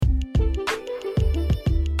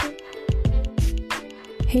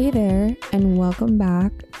Hey there, and welcome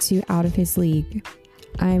back to Out of His League.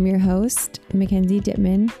 I'm your host, Mackenzie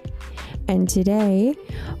Dittman, and today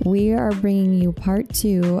we are bringing you part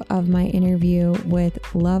 2 of my interview with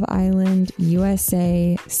Love Island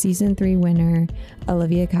USA Season 3 winner,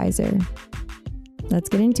 Olivia Kaiser. Let's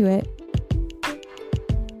get into it.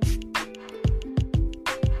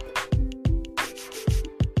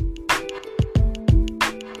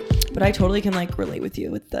 But I totally can like relate with you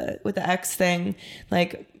with the ex thing.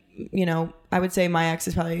 Like, you know, I would say my ex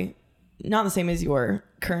is probably not the same as your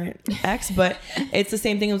current ex, but it's the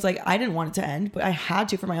same thing. It was like, I didn't want it to end, but I had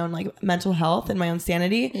to for my own like mental health and my own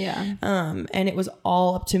sanity. Yeah. And it was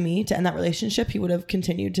all up to me to end that relationship. He would have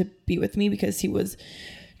continued to be with me because he was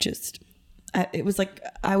just, it was like,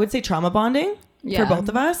 I would say trauma bonding for both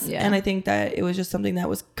of us. Yeah. And I think that it was just something that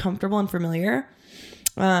was comfortable and familiar.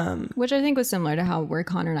 Which I think was similar to how where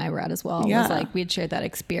Connor and I were at as well. Yeah. It was like we had shared that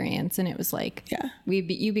experience, and it was like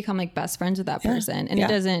you become like best friends with that person, and it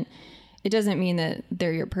doesn't mean that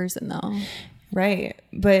they're your person though. Right.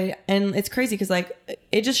 But and it's crazy because like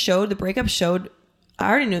it just showed, the breakup showed,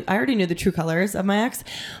 I already knew the true colors of my ex,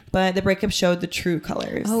 but the breakup showed the true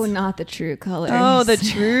colors. Oh, not the true colors. Oh, the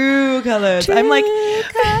true colors. I'm like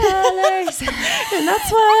colors. And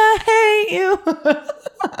that's why I hate you.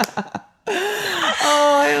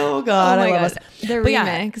 Oh God! Oh my I love God. it. The But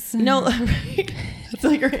remix. Yeah, no, that's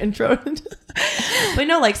like our intro. But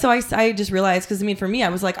no, like, so I just realized, because I mean, for me, I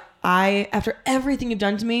was like, after everything you've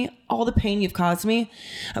done to me, all the pain you've caused me,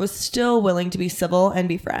 I was still willing to be civil and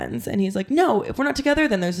be friends. And he's like, no, if we're not together,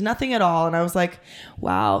 then there's nothing at all. And I was like,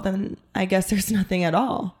 wow, then I guess there's nothing at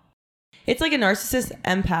all. It's like a narcissist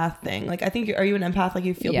empath thing. Like, I think, are you an empath? Like,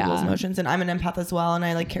 you feel people's emotions, and I'm an empath as well. And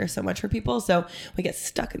I like care so much for people. So we get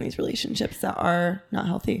stuck in these relationships that are not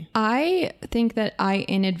healthy. I think that I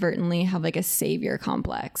inadvertently have like a savior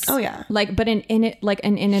complex. Oh yeah. Like, but an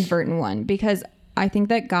inadvertent one, because I think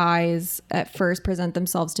that guys at first present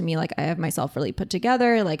themselves to me like I have myself really put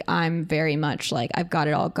together. Like I'm very much like I've got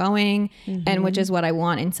it all going, and which is what I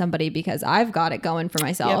want in somebody because I've got it going for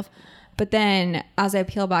myself. Yep. But then as I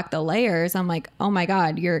peel back the layers, I'm like, oh my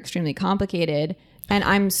God, you're extremely complicated. And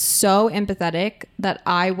I'm so empathetic that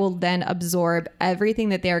I will then absorb everything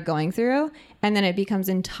that they're going through. And then it becomes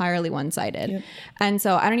entirely one-sided. Yep. And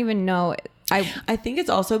so I don't even know. I think it's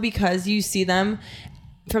also because you see them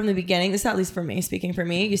from the beginning. This is at least for me, speaking for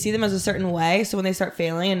me. You see them as a certain way. So when they start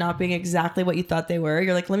failing and not being exactly what you thought they were,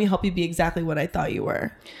 you're like, let me help you be exactly what I thought you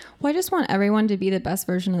were. Well, I just want everyone to be the best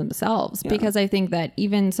version of themselves, because I think that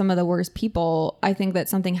even some of the worst people, I think that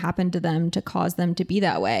something happened to them to cause them to be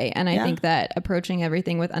that way. And I think that approaching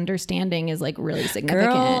everything with understanding is like really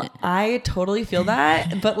significant. Girl, I totally feel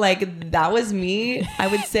that. But like, that was me. I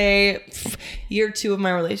would say year 2 of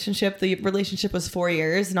my relationship. The relationship was 4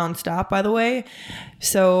 years nonstop, by the way.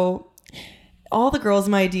 So all the girls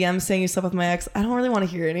in my DMs saying you slept with my ex, I don't really want to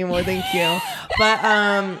hear anymore. Thank you. But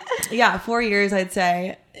yeah, 4 years, I'd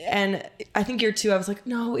say. And I think year 2, I was like,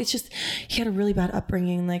 no, it's just, he had a really bad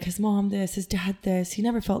upbringing. Like his mom this, his dad this. He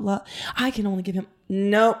never felt love. I can only give him.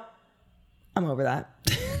 Nope. I'm over that.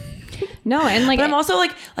 No, and like, but I'm also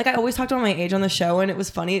like I always talked about my age on the show, and it was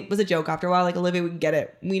funny. It was a joke after a while. Like, Olivia, we get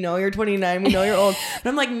it. We know you're 29. We know you're old. But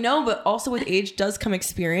I'm like, no, but also with age does come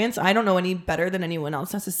experience. I don't know any better than anyone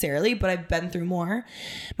else necessarily, but I've been through more.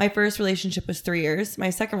 My first relationship was 3 years. My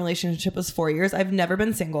second relationship was 4 years. I've never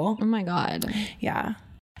been single. Oh my God. Yeah.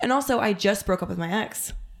 And also I just broke up with my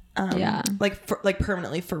ex. Like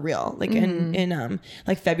permanently, for real, like in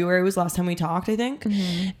like February was the last time we talked, I think.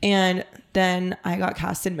 And then I got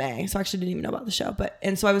cast in May, so I actually didn't even know about the show,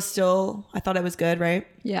 and so I thought I was good, right?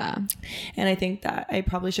 Yeah. And I think that I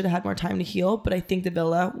probably should have had more time to heal, but I think the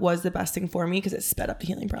villa was the best thing for me because it sped up the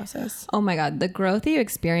healing process. Oh my God, the growth you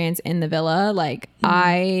experience in the villa, like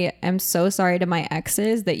I am so sorry to my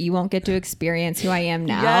exes that you won't get to experience who I am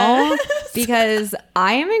now. Because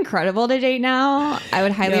I am incredible to date now. I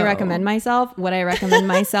would highly recommend myself. Would I recommend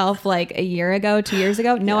myself like a year ago, 2 years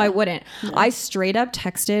ago? No, I wouldn't. I straight up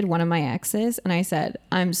texted one of my exes and I said,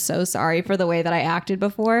 I'm so sorry for the way that I acted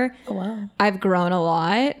before. Oh, wow. I've grown a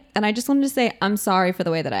lot. And I just wanted to say, I'm sorry for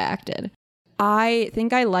the way that I acted. I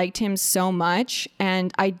think I liked him so much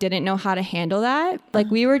and I didn't know how to handle that.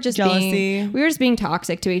 Like we were just being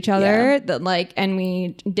toxic to each other that like, and we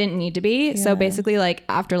didn't need to be. So basically like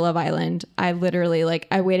after Love Island, I literally like,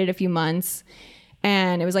 I waited a few months,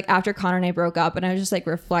 and it was like after Connor and I broke up, and I was just like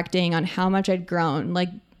reflecting on how much I'd grown, like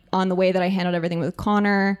on the way that I handled everything with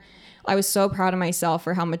Connor. I was so proud of myself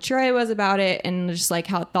for how mature I was about it, and just like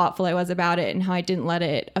how thoughtful I was about it, and how I didn't let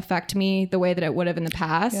it affect me the way that it would have in the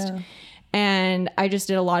past. And I just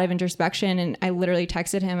did a lot of introspection, and I literally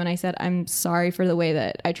texted him and I said, I'm sorry for the way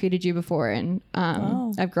that I treated you before. And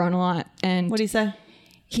I've grown a lot. And what did he say?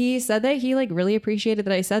 He said that he like really appreciated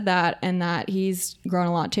that I said that, and that he's grown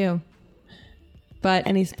a lot too. But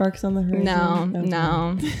any sparks on the horizon?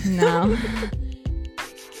 No.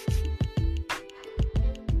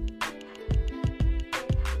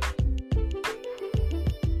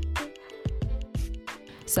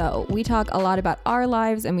 So we talk a lot about our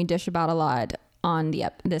lives, and we dish about a lot on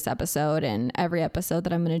this episode and every episode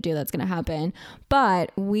that I'm going to do that's going to happen.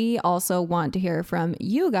 But we also want to hear from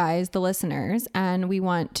you guys, the listeners, and we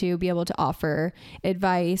want to be able to offer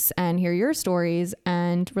advice and hear your stories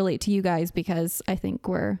and relate to you guys, because I think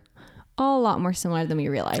we're all a lot more similar than we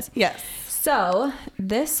realize. Yes. So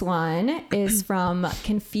this one is from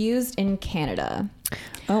Confused in Canada.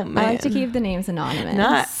 Oh, man. I like to keep the names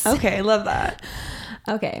anonymous. Okay, love that.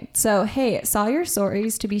 Okay, so hey, saw your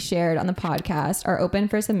stories to be shared on the podcast are open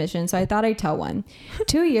for submission, so I thought I'd tell one.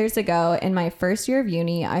 2 years ago, in my first year of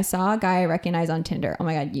uni, I saw a guy I recognize on Tinder. Oh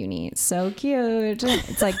my god, uni, so cute.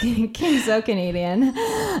 It's like so Canadian.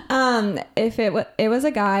 It was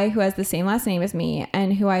a guy who has the same last name as me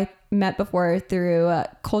and who I met before through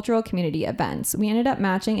cultural community events. We ended up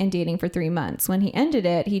matching and dating for 3 months. When he ended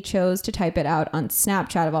it, he chose to type it out on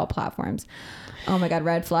Snapchat of all platforms. Oh my god,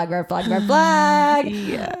 red flag.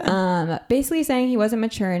 Yeah. Basically saying he wasn't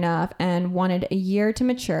mature enough and wanted a year to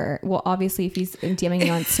mature. Well, obviously if he's DMing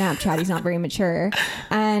you on Snapchat, he's not very mature.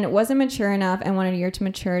 And wasn't mature enough and wanted a year to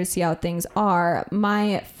mature to see how things are.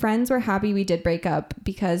 My friends were happy we did break up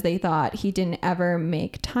because they thought he didn't ever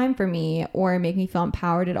make time for me or make me feel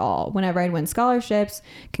empowered at all. Whenever I'd win scholarships,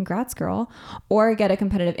 congrats girl, or get a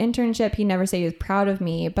competitive internship, he'd never say he was proud of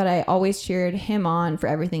me, but I always cheered him on for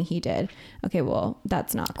everything he did. Okay, well,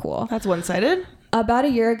 that's not cool. That's one-sided. About a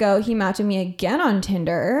year ago, he matched with me again on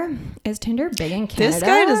Tinder. Is Tinder big in Canada? This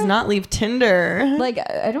guy does not leave Tinder. Like,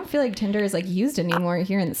 I don't feel like Tinder is like used anymore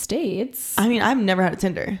here in the States. I mean, I've never had a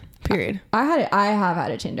Tinder, period. I have had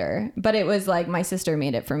a Tinder, but it was like my sister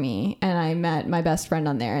made it for me, and I met my best friend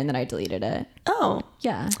on there, and then I deleted it. Oh.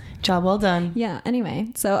 Yeah. Job well done. Yeah. Anyway,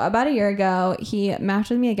 so about a year ago, he matched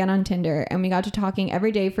with me again on Tinder, and we got to talking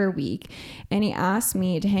every day for a week, and he asked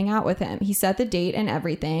me to hang out with him. He set the date and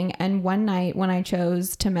everything, and one night when I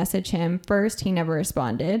chose to message him first, he never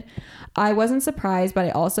responded. I wasn't surprised, but I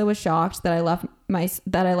also was shocked that I left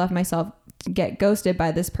myself get ghosted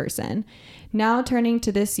by this person. Now turning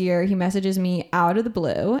to this year, he messages me out of the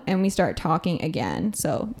blue and we start talking again.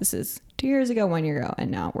 So this is 2 years ago, 1 year ago, and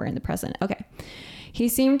now we're in the present. Okay. He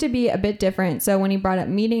seemed to be a bit different. So when he brought up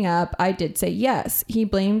meeting up, I did say yes. He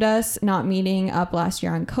blamed us not meeting up last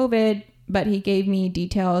year on COVID, but he gave me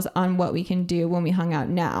details on what we can do when we hung out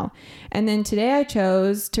now. And then today I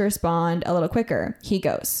chose to respond a little quicker. He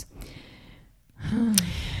goes.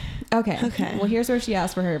 Okay. Well, here's where she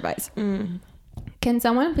asked for her advice. Can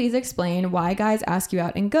someone please explain why guys ask you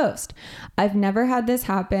out and ghost? I've never had this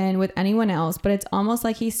happen with anyone else, but it's almost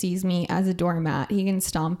like he sees me as a doormat he can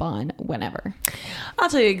stomp on whenever. I'll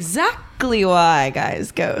tell you exactly why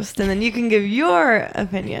guys ghost, and then you can give your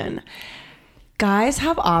opinion. Guys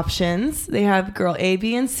have options. They have girl A,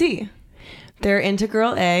 B, and C. They're into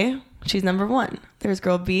girl A. She's number 1. There's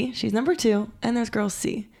girl B. She's number 2. And there's girl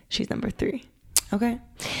C. She's number 3. Okay?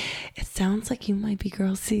 It sounds like you might be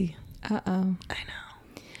girl C. Uh-oh. I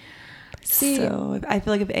know. See, so I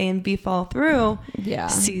feel like if A and B fall through, yeah,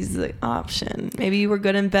 C's the option. Maybe you were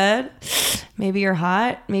good in bed. Maybe you're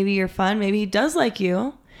hot. Maybe you're fun. Maybe he does like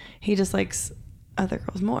you. He just likes other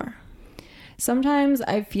girls more. Sometimes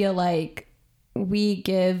I feel like we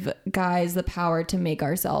give guys the power to make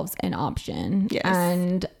ourselves an option. Yes.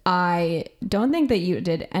 And I don't think that you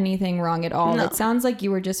did anything wrong at all. No. It sounds like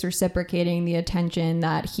you were just reciprocating the attention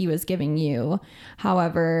that he was giving you.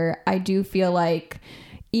 However, I do feel like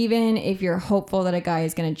even if you're hopeful that a guy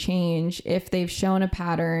is going to change, if they've shown a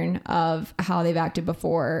pattern of how they've acted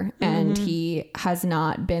before and he has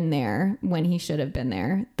not been there when he should have been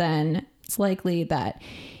there, then it's likely that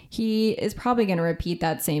he is probably going to repeat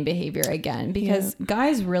that same behavior again, because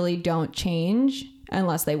guys really don't change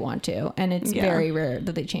unless they want to. And it's very rare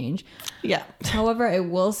that they change. Yeah. However, I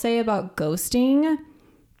will say about ghosting,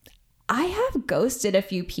 I have ghosted a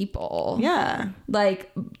few people. Yeah.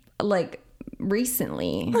 Like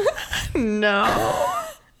recently. No.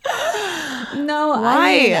 No.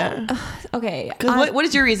 Why? I mean, okay. What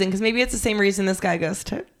is your reason? Because maybe it's the same reason this guy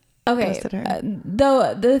ghosted. Okay.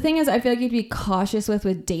 Though the thing is, I feel like you have to be cautious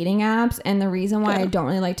with dating apps, and the reason why I don't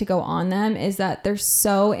really like to go on them is that they're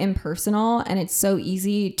so impersonal, and it's so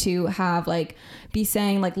easy to have like be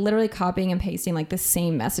saying like literally copying and pasting like the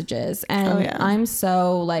same messages. And I'm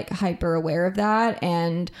so like hyper aware of that.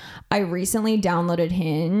 And I recently downloaded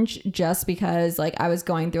Hinge just because like I was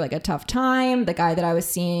going through like a tough time. The guy that I was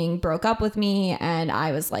seeing broke up with me, and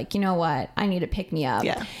I was like, you know what? I need to pick me up.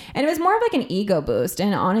 Yeah. And it was more of like an ego boost.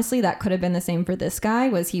 And honestly, that could have been the same for this guy.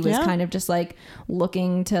 He was kind of just like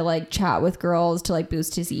looking to like chat with girls to like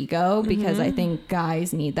boost his ego, because I think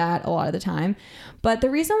guys need that a lot of the time. But the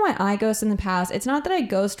reason why I ghost in the past, it's not that I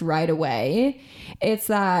ghost right away. It's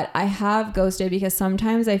that I have ghosted because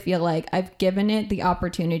sometimes I feel like I've given it the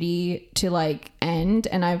opportunity to like end,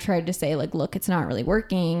 and I've tried to say like, look, it's not really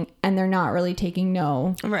working, and they're not really taking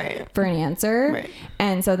no for an answer.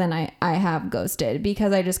 And so then I have ghosted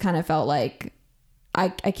because I just kind of felt like I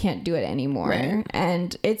can't do it anymore.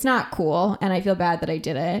 And it's not cool, and I feel bad that I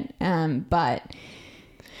did it. But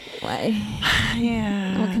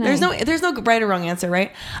there's no right or wrong answer,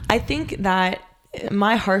 right? I think that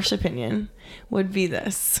my harsh opinion would be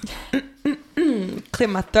this. Clear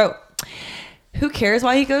my throat. Who cares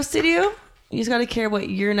why he ghosted you? You just got to care what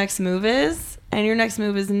your next move is, and your next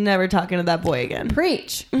move is never talking to that boy again.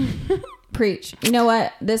 Preach. Preach. You know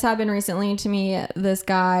what? This happened recently to me. This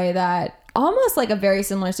guy that almost like a very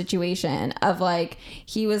similar situation of like,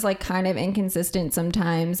 he was like kind of inconsistent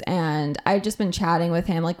sometimes, and I've just been chatting with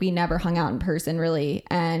him. Like, we never hung out in person really.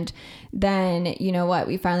 And then, you know what?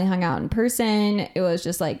 We finally hung out in person. It was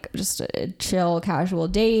just a chill, casual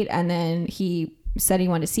date. And then he said he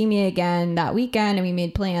wanted to see me again that weekend, and we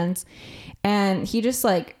made plans, and he just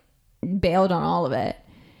like bailed on all of it.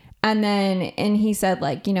 And he said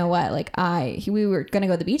like, you know what, like we were going to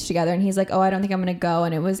go to the beach together, and he's like, oh, I don't think I'm going to go.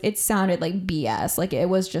 And it sounded like BS. Like, it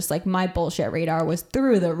was just like my bullshit radar was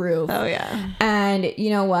through the roof. Oh yeah. And you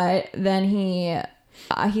know what? Then he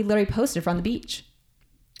literally posted from the beach.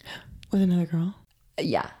 With another girl?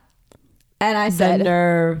 Yeah. And I said, the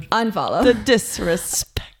nerve. Unfollow. The disrespect.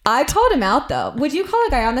 I called him out though. Would you call a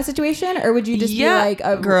guy on that situation, or would you just be like,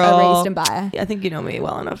 girl, erased him by? I think you know me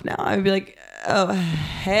well enough now. I would be like, oh,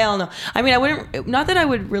 hell no. I mean, I wouldn't, not that I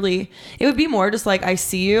would really, it would be more just like, I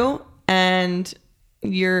see you and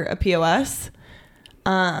you're a POS.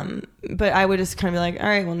 But I would just kind of be like, all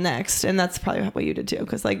right, well, next. And that's probably what you did too.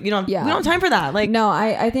 Cause like, we don't have time for that. Like, no,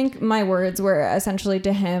 I think my words were essentially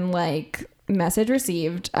to him, like, message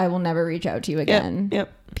received. I will never reach out to you again.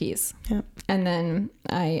 Yep. Peace. Yep. And then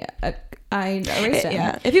I erased him.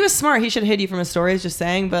 Yeah. If he was smart, he should have hid you from his stories, just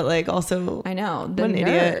saying. But like, also, I know. What an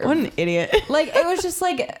idiot. What an idiot. Like, it was just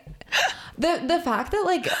like the fact that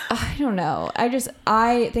like, I don't know.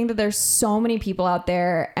 I think that there's so many people out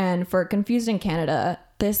there, and for Confused in Canada,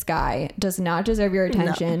 this guy does not deserve your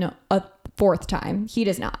attention a fourth time. He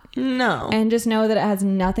does not. No. And just know that it has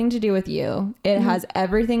nothing to do with you. It has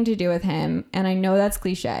everything to do with him. And I know that's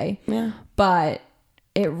cliche. Yeah. But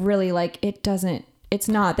it really, like, it's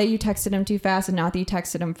not that you texted him too fast, and not that you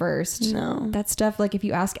texted him first. No. That stuff, like, if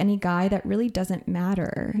you ask any guy, that really doesn't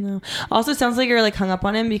matter. No. Also, sounds like you're like hung up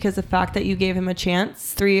on him because the fact that you gave him a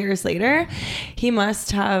chance 3 years later, he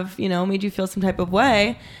must have, made you feel some type of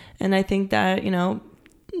way. And I think that,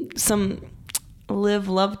 some live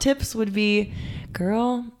love tips would be,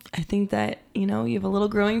 girl, I think that, you have a little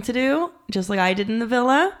growing to do, just like I did in the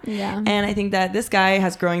villa. Yeah. And I think that this guy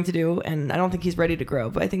has growing to do, and I don't think he's ready to grow,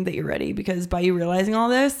 but I think that you're ready, because by you realizing all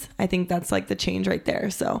this, I think that's like the change right there.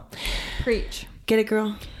 So preach. Get it,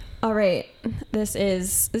 girl. All right. This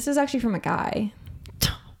is actually from a guy.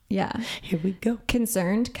 Yeah. Here we go.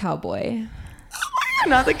 Concerned cowboy.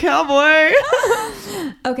 Not the cowboy.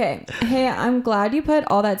 Okay. Hey, I'm glad you put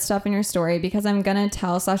all that stuff in your story, because I'm going to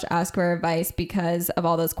tell/ask for advice because of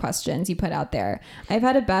all those questions you put out there. I've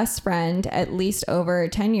had a best friend at least over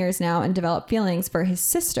 10 years now and developed feelings for his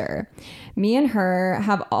sister. Me and her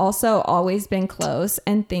have also always been close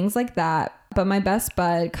and things like that, but my best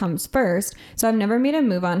bud comes first. So I've never made a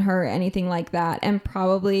move on her or anything like that, and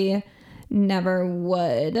probably never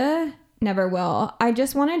would, never will. I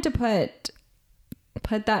just wanted to put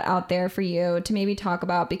that out there for you to maybe talk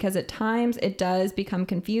about, because at times it does become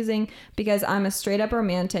confusing, because I'm a straight up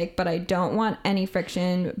romantic, but I don't want any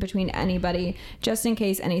friction between anybody, just in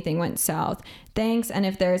case anything went south. Thanks. And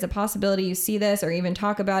if there's a possibility you see this or even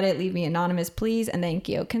talk about it, leave me anonymous, please. And thank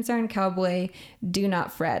you. Concerned cowboy, do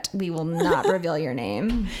not fret. We will not reveal your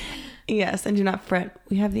name. Yes, and do not fret.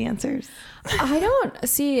 We have the answers. I don't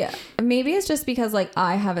see. Maybe it's just because like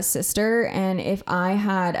I have a sister, and if I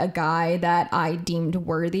had a guy that I deemed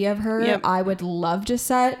worthy of her, I would love to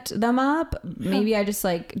set them up. Maybe I just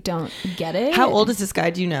like don't get it. How old is this guy?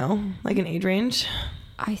 Do you know? Like an age range?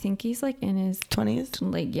 I think he's like in his 20s.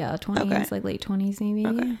 Like, yeah, 20s, okay. Like late 20s maybe.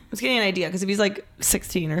 Okay. I was getting an idea because if he's like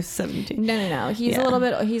 16 or 17. No. He's a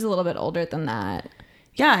little bit older than that.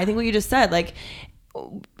 Yeah, I think what you just said, like,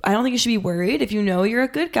 I don't think you should be worried if you know you're a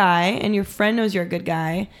good guy and your friend knows you're a good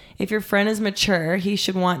guy. If your friend is mature, he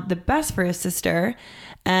should want the best for his sister.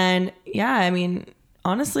 And yeah, I mean,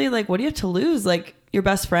 honestly, like, what do you have to lose? Like, your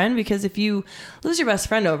best friend? Because if you lose your best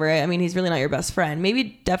friend over it, I mean, he's really not your best friend.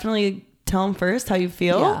 Maybe definitely tell him first how you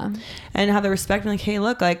feel and have the respect and like, hey,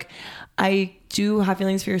 look, like, I do have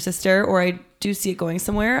feelings for your sister, or I do see it going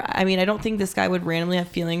somewhere. I mean, I don't think this guy would randomly have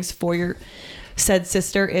feelings for your said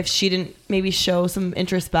sister if she didn't maybe show some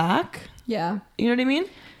interest back. Yeah. You know what I mean?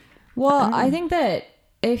 Well, I think that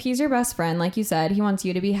if he's your best friend, like you said, he wants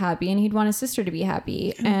you to be happy and he'd want his sister to be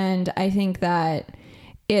happy. And I think that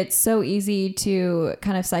it's so easy to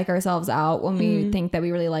kind of psych ourselves out when we think that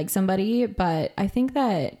we really like somebody. But I think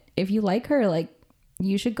that if you like her, like,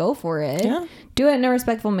 you should go for it. Yeah. Do it in a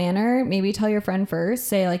respectful manner. Maybe tell your friend first.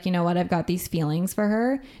 Say, like, you know what, I've got these feelings for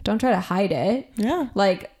her. Don't try to hide it. Yeah.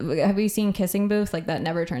 Like, have you seen kissing booths? Like, that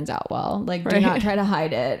never turns out well. Like, do not try to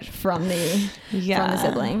hide it from the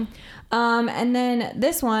sibling. And then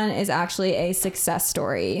this one is actually a success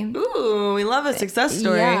story. Ooh, we love a success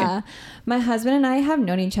story. Yeah. My husband and I have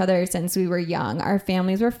known each other since we were young. Our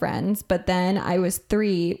families were friends, but then when I was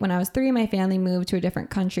 3, my family moved to a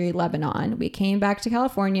different country, Lebanon. We came back to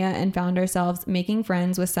California and found ourselves making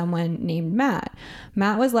friends with someone named Matt.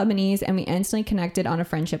 Matt was Lebanese and we instantly connected on a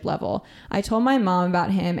friendship level. I told my mom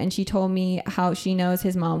about him and she told me how she knows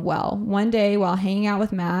his mom well. One day while hanging out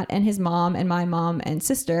with Matt and his mom and my mom and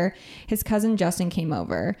sister, his cousin Justin came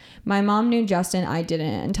over. My mom knew Justin, I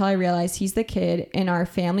didn't, until I realized he's the kid in our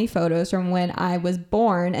family photos from when I was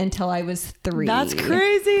born until I was 3. That's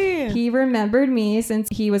crazy. He remembered me since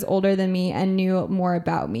he was older than me and knew more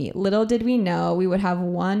about me. Little did we know we would have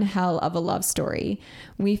one hell of a love story.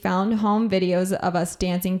 We found home videos of us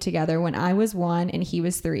dancing together when I was 1 and he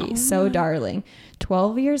was 3. Oh. So darling.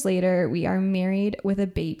 12 years later, we are married with a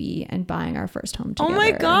baby and buying our first home together. Oh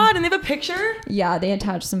my God. And they have a picture? Yeah, they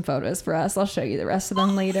attached some photos for us. I'll show you the rest of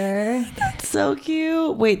them later. That's so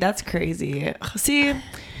cute. Wait, that's crazy. See,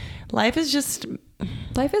 life is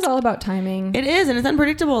all about timing. It is, and it's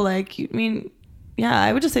unpredictable. Like, I mean, yeah,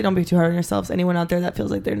 I would just say don't be too hard on yourselves. Anyone out there that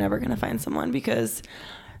feels like they're never going to find someone, because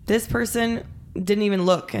this person didn't even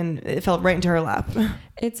look and it fell right into her lap.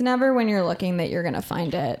 It's never when you're looking that you're going to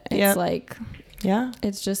find it. It's like, yeah,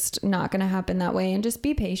 it's just not going to happen that way. And just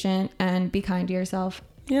be patient and be kind to yourself.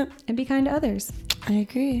 Yep. And be kind to others. I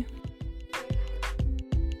agree.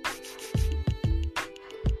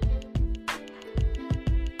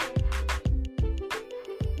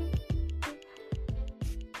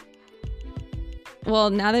 Well,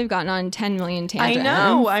 now they've gotten on 10 million tangents. I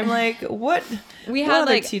know. I'm like, what? What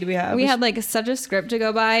other tea do we have? We had like such a script to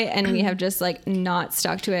go by, and we have just like not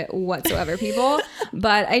stuck to it whatsoever, people.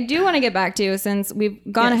 But I do want to get back to, since we've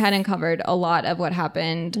gone ahead and covered a lot of what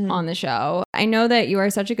happened on the show. I know that you are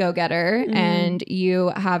such a go-getter and you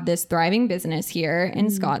have this thriving business here in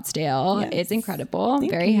Scottsdale. Yes. It's incredible.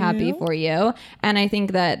 Very happy for you. And I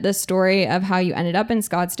think that the story of how you ended up in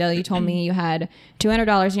Scottsdale, you told me you had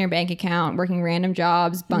 $200 in your bank account, working random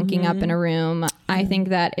jobs, bunking up in a room. I think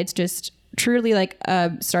that it's just truly like a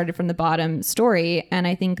started from the bottom story. And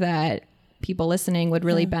I think that people listening would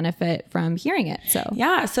really benefit from hearing it.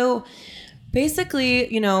 So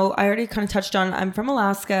basically, you know, I already kind of touched on, I'm from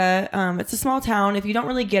Alaska. It's a small town. If you don't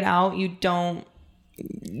really get out, if you don't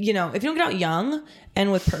get out young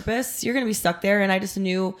and with purpose, you're going to be stuck there. And I just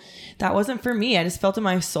knew that wasn't for me. I just felt in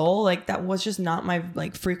my soul, like that was just not my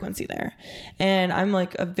like frequency there. And I'm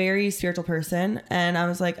like a very spiritual person. And I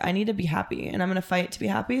was like, I need to be happy and I'm going to fight to be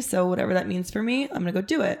happy. So whatever that means for me, I'm going to go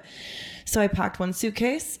do it. So I packed one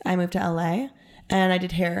suitcase. I moved to LA. And I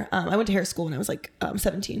did hair. I went to hair school when I was like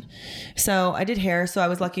 17. So I did hair. So I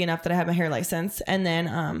was lucky enough that I had my hair license. And then,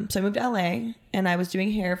 so I moved to LA and I was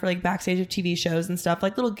doing hair for like backstage of TV shows and stuff,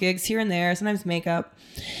 like little gigs here and there, sometimes makeup,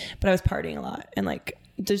 but I was partying a lot. And like,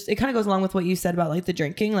 it kind of goes along with what you said about like the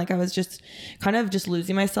drinking. Like I was just kind of just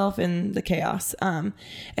losing myself in the chaos. And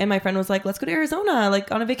my friend was like, let's go to Arizona,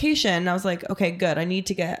 like on a vacation. And I was like, okay, good. I need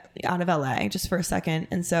to get out of LA just for a second.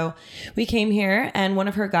 And so we came here and one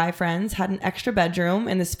of her guy friends had an extra bedroom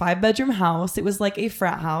in this 5-bedroom house. It was like a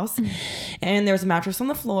frat house and there was a mattress on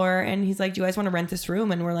the floor. And he's like, do you guys want to rent this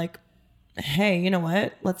room? And we're like, hey, you know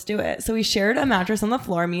what? Let's do it. So we shared a mattress on the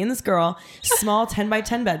floor, me and this girl, small 10 by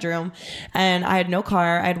 10 bedroom. And I had no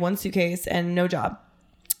car. I had one suitcase and no job.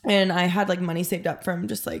 And I had like money saved up from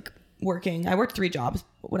just like working. I worked 3 jobs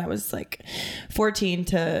when I was like 14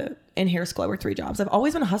 to in hair school, I worked 3 jobs. I've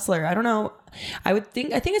always been a hustler. I don't know. I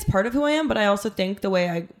think it's part of who I am, but I also think the way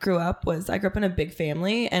I grew up in a big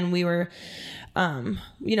family, and we were,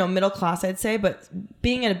 middle class, I'd say, but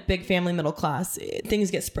being in a big family, middle class,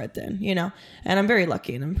 things get spread thin, and I'm very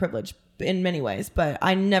lucky and I'm privileged in many ways, but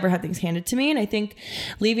I never had things handed to me. And I think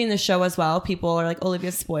leaving the show as well, people are like,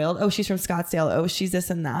 Olivia's spoiled. Oh, she's from Scottsdale. Oh, she's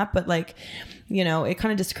this and that. But like, it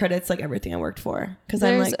kind of discredits like everything I worked for. Cause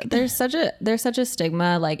I'm like, there's such a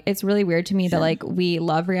stigma. Like, it's really weird to me that like we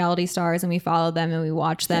love reality stars and we follow them and we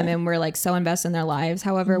watch them and we're like so invested in their lives.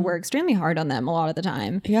 However, we're extremely hard on them a lot of the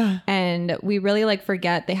time. Yeah. And we really like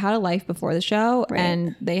forget they had a life before the show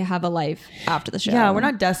and they have a life after the show. Yeah. We're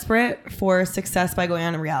not desperate for success by going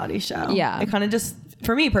on a reality show. Yeah. It kind of just,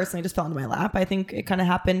 for me personally, just fell into my lap. I think it kind of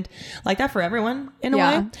happened like that for everyone in a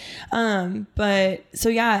way. But so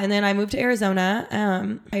yeah, and then I moved to Arizona.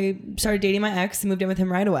 I started dating my ex and moved in with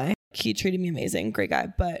him right away. He treated me amazing, great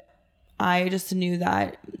guy. But I just knew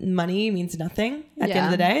that money means nothing at the end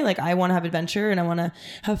of the day. Like, I want to have adventure and I want to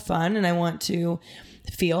have fun and I want to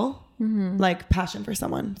feel like passion for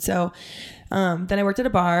someone. So then I worked at a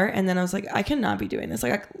bar, and then I was like, I cannot be doing this.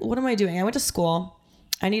 Like, what am I doing? I went to school.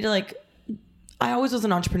 I need to I always was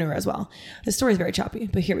an entrepreneur as well. The story is very choppy,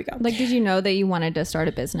 but here we go. Like, did you know that you wanted to start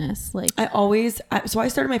a business? Like, so I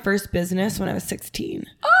started my first business when I was 16.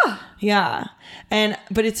 Yeah.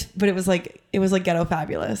 But it was like ghetto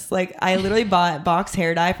fabulous. Like, I literally bought box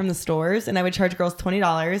hair dye from the stores, and I would charge girls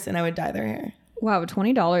 $20 and I would dye their hair. Wow.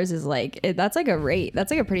 $20 is like, that's like a rate. That's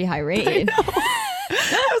like a pretty high rate.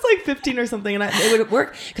 I was like 15 or something, and it would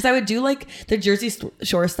work because I would do like the Jersey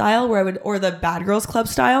Shore style or the Bad Girls Club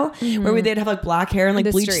style where they'd have like black hair and like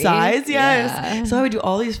the bleach sides. Yeah. So I would do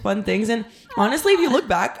all these fun things. And honestly, if you look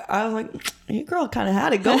back, I was like, your girl kind of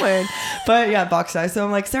had it going. But yeah, box size. So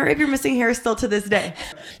I'm like, sorry if you're missing hair still to this day.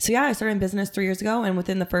 So yeah, I started in business 3 years ago. And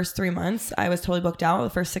within the first 3 months, I was totally booked out. The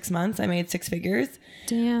first 6 months, I made 6 figures.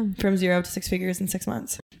 Damn. From 0 to 6 figures in 6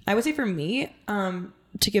 months. I would say for me,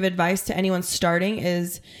 to give advice to anyone starting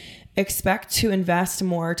is expect to invest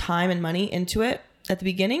more time and money into it at the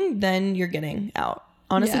beginning than you're getting out.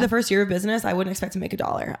 Honestly, the first year of business, I wouldn't expect to make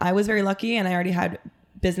 $1. I was very lucky, and I already had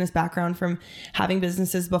business background from having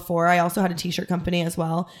businesses before. I also had a t-shirt company as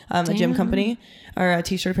well, a gym company, or a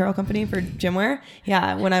t-shirt apparel company for gym wear.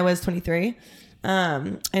 Yeah, when I was 23.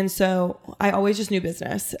 And so I always just knew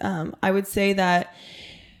business. I would say that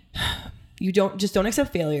you don't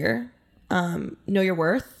accept failure. Know your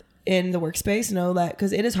worth in the workspace. Know that,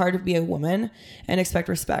 because it is hard to be a woman and expect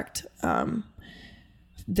respect.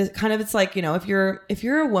 It's like, if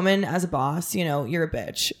you're a woman as a boss, you're a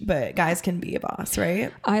bitch, but guys can be a boss,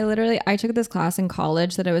 right? I took this class in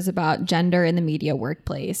college that it was about gender in the media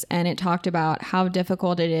workplace, and it talked about how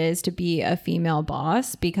difficult it is to be a female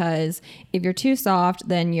boss, because if you're too soft,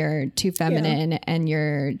 then you're too feminine and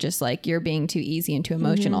you're just like, you're being too easy and too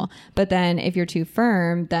emotional. But then if you're too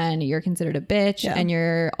firm, then you're considered a bitch and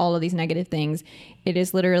you're all of these negative things. It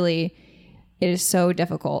is so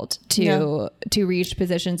difficult to reach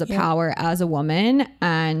positions of power as a woman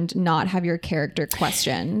and not have your character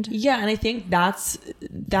questioned. Yeah. And I think that's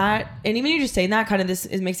that. And even you just saying that kind of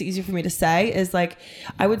it makes it easier for me to say is like,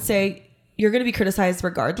 I would say you're going to be criticized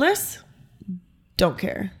regardless. Don't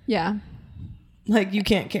care. Yeah. Like, you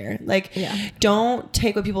can't care. Like, don't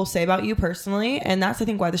take what people say about you personally. And that's, I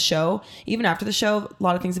think, why the show, even after the show, a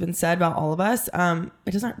lot of things have been said about all of us.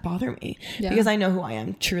 It doesn't bother me because I know who I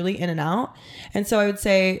am truly in and out. And so I would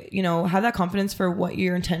say, have that confidence for what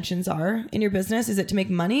your intentions are in your business. Is it to make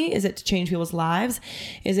money? Is it to change people's lives?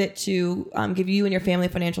 Is it to give you and your family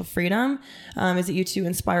financial freedom? Is it you to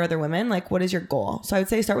inspire other women? Like, what is your goal? So I would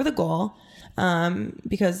say start with a goal,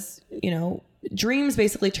 because, dreams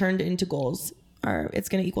basically turned into goals. Or it's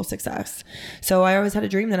going to equal success. So I always had a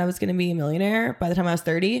dream that I was going to be a millionaire by the time I was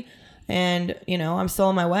 30. And, I'm still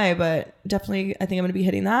on my way, but definitely I think I'm going to be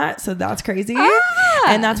hitting that. So that's crazy.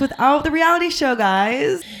 And that's without the reality show,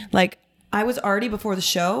 guys. Like, I was already before the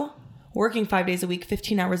show working 5 days a week,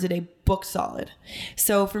 15 hours a day, booked solid.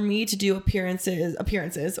 So for me to do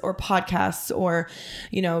appearances or podcasts or,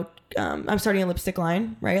 I'm starting a lipstick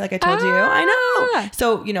line, right? Like I told you, I know.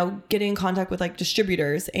 So, getting in contact with like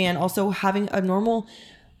distributors and also having a normal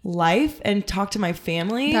life and talk to my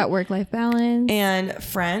family. That work-life balance. And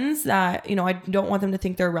friends that, I don't want them to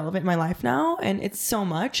think they're relevant in my life now. And it's so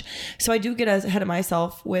much. So I do get ahead of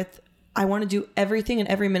myself with, I want to do everything, and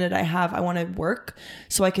every minute I have, I want to work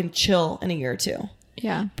so I can chill in a year or two.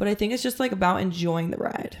 Yeah. But I think it's just like about enjoying the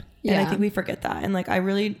ride. Yeah. And I think we forget that. And like,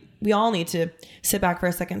 we all need to sit back for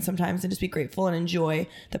a second sometimes and just be grateful and enjoy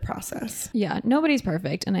the process. Yeah. Nobody's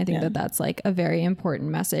perfect. And I think that that's like a very important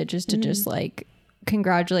message, is to just like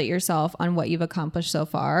congratulate yourself on what you've accomplished so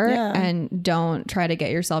far, and don't try to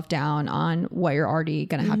get yourself down on what you're already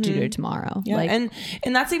gonna have to do tomorrow. Yeah. Like,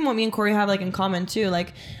 and that's even what me and Corey have like in common too.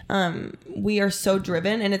 Like, we are so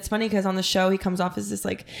driven, and it's funny because on the show he comes off as this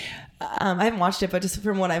like, I haven't watched it, but just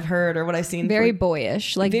from what I've heard or what I've seen, very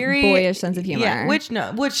boyish, like very boyish sense of humor. Yeah, which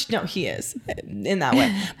no, he is in that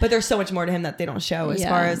way. But there's so much more to him that they don't show. As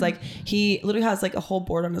far as like, he literally has like a whole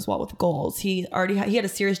board on his wall with goals. He already he had a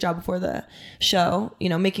serious job before the show, you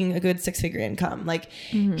know, making a good 6-figure income. Like,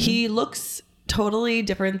 he looks totally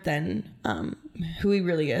different than who he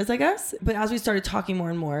really is, I guess. But as we started talking more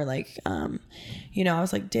and more, like, you know, I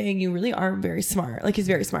was like, dang, you really are very smart. Like, he's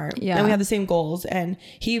very smart. Yeah. And we have the same goals, and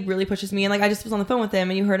he really pushes me. And like, I just was on the phone with him,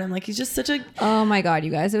 and you heard him, like, he's just such a, oh my God,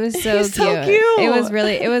 you guys, it was so cute. So cute.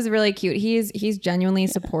 It was really cute. He's genuinely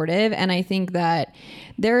supportive. And I think that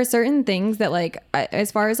there are certain things that, like,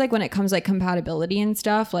 as far as like when it comes like compatibility and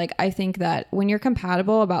stuff, like, I think that when you're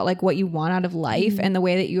compatible about like what you want out of life and the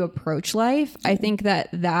way that you approach life, I think that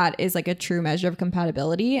that is like a true measure of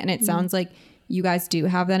compatibility. And it sounds like you guys do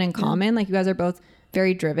have that in common. Like, you guys are both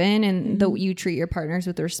very driven, and you treat your partners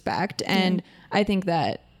with respect. And I think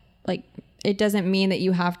that, like, it doesn't mean that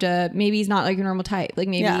you have to, maybe he's not like your normal type. Like,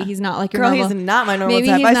 maybe he's not like your normal. He's not my normal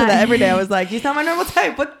type. I said that every day. I was like, he's not my normal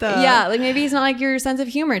type. What the? Yeah. Like, maybe he's not like your sense of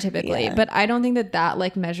humor typically, but I don't think that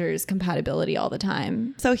like measures compatibility all the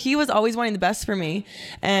time. So he was always wanting the best for me,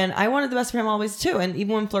 and I wanted the best for him always too. And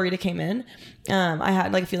even when Florida came in, I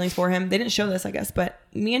had like feelings for him. They didn't show this, I guess, but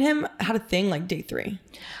me and him had a thing like day 3.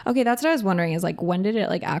 Okay. That's what I was wondering, is like, when did it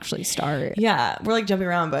like actually start? Yeah. We're like jumping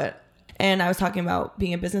around, and I was talking about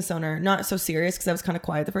being a business owner, not so serious because I was kind of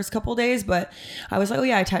quiet the first couple of days, but I was like, oh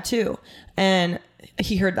yeah, I tattoo. And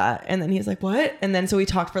he heard that. And then he was like, what? And then so we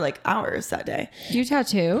talked for like hours that day. Do you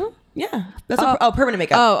tattoo? Yeah. That's permanent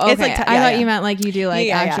makeup. Oh, okay. It's like I thought you meant like you do like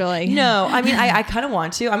actually. No, I mean, I kind of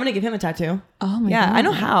want to. I'm going to give him a tattoo. Oh my God. Yeah, I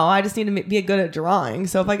know how. I just need to be good at drawing.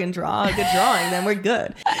 So if I can draw a good drawing, then we're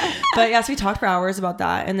good. But yeah, so we talked for hours about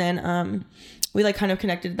that. And then we like kind of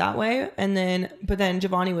connected that way. And then, but then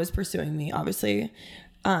Giovanni was pursuing me, obviously,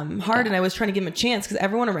 hard. And I was trying to give him a chance because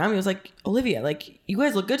everyone around me was like, Olivia, like, you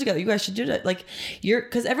guys look good together. You guys should do it. Like,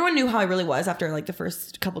 because everyone knew how I really was after like the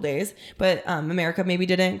first couple days, but America maybe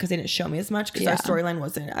didn't, because they didn't show me as much, because our storyline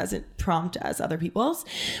wasn't as prompt as other people's.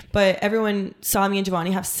 But everyone saw me and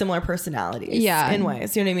Giovanni have similar personalities in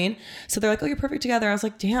ways, you know what I mean? So they're like, oh, you're perfect together. I was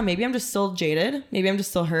like, damn, maybe I'm just still jaded. Maybe I'm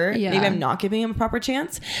just still hurt. Maybe I'm not giving him a proper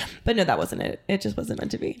chance. But no, that wasn't it. It just wasn't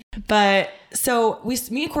meant to be. But so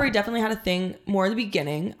me and Corey definitely had a thing more at the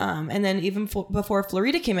beginning. And then even before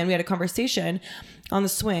Florida came in, we had a conversation on the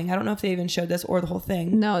swing. I don't know if they even showed this or the whole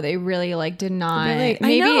thing. No, they really like did not.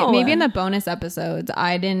 Maybe in the bonus episodes.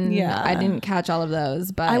 I didn't catch all of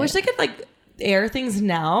those, but I wish they could like air things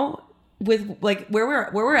now with like where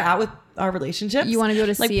we're at with our relationships. You want to be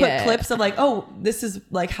able to like see put it. clips of like, oh, this is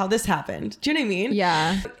like how this happened. Do you know what I mean?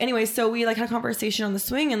 Yeah. Anyway, so we like had a conversation on the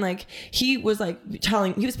swing, and like he was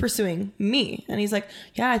pursuing me, and he's like,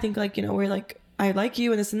 yeah, I think like, you know, we're like, I like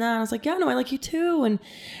you and this and that. And I was like, yeah, no, I like you too.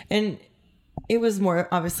 And it was more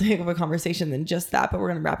obviously of a conversation than just that, but we're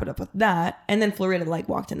going to wrap it up with that. And then Florida like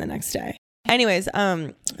walked in the next day. Anyways,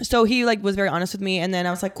 so he like was very honest with me, and then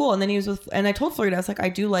I was like, cool. And then and I told Florida, I was like, I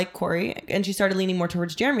do like Corey. And she started leaning more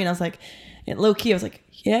towards Jeremy. And I was like, low key, I was like,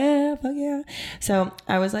 yeah, fuck yeah. So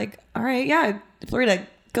I was like, all right, yeah, Florida,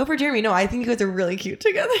 go for Jeremy. No, I think you guys are really cute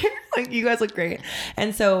together. Like, you guys look great.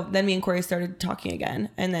 And so then me and Corey started talking again.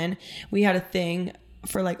 And then we had a thing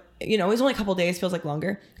for like, you know, it was only a couple days, feels like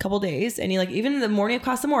longer, couple days. And he like, even in the morning of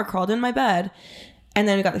Casa Amor, crawled in my bed. And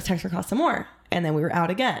then we got the text for Casa Amor. And then we were out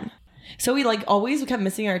again. So we like always kept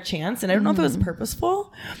missing our chance. And I don't know if it was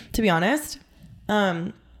purposeful, to be honest.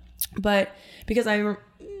 But because I don't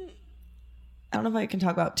know if I can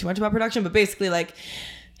talk about too much about production, but basically like,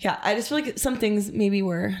 yeah, I just feel like some things maybe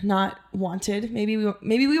were not wanted. Maybe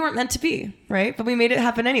we weren't meant to be, right? But we made it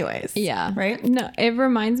happen anyways. Yeah. Right? No, it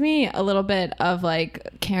reminds me a little bit of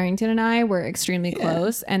like Carrington and I were extremely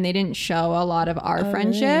close, and they didn't show a lot of our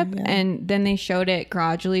friendship. Really? Yeah. And then they showed it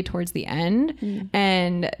gradually towards the end.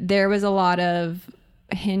 And there was a lot of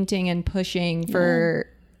hinting and pushing for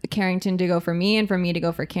Carrington to go for me and for me to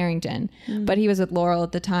go for Carrington. But he was with Laurel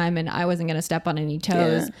at the time, and I wasn't going to step on any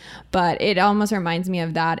toes. But it almost reminds me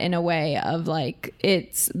of that in a way of like,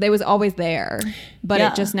 it was always there, but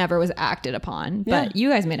it just never was acted upon. But you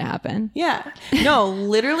guys made it happen. Yeah. No,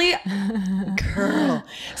 literally, girl.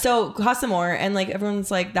 So Casa Amor, and like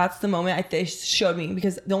everyone's like, that's the moment they showed me,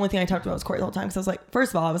 because the only thing I talked about was Corey the whole time. Because I was like,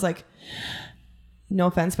 first of all, I was like, no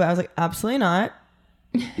offense, but I was like, absolutely not.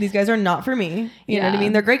 These guys are not for me. You know what I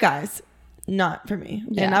mean? They're great guys. Not for me.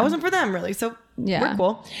 Yeah. And I wasn't for them really. So we're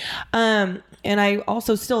cool. And I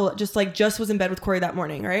also still just was in bed with Corey that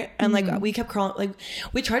morning, right? And we kept crawling,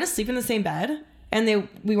 we tried to sleep in the same bed, and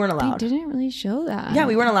we weren't allowed. They didn't really show that. Yeah,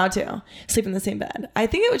 we weren't allowed to sleep in the same bed. I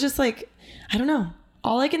think it was just I don't know.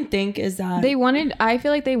 All I can think is that I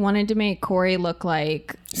feel like they wanted to make Corey look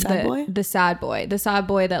like the sad boy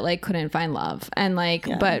that couldn't find love, and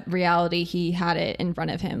but reality, he had it in front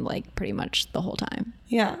of him pretty much the whole time.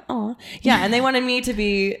 Yeah. Oh, yeah. And they wanted me to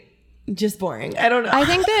be just boring. I don't know. I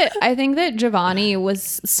think that Giovanni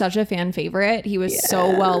was such a fan favorite. He was so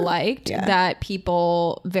well liked that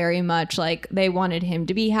people very much they wanted him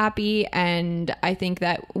to be happy. And I think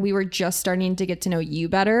that we were just starting to get to know you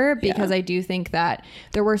better, because I do think that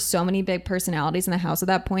there were so many big personalities in the house at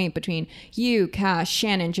that point, between you, Cash,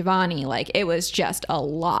 Shannon, Giovanni. It was just a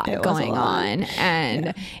lot going on.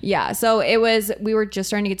 And so we were just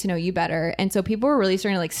starting to get to know you better. And so people were really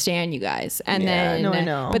starting to stan you guys. And then, I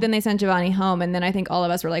know. But then they sent Giovanni home, and then I think all of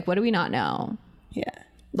us were like, what do we not know? Yeah.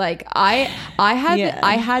 I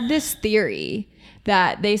had this theory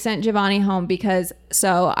that they sent Giovanni home because,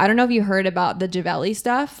 so I don't know if you heard about the Givelli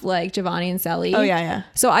stuff, Giovanni and Selly. Oh yeah.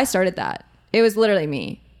 So I started that. It was literally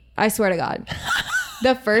me. I swear to God.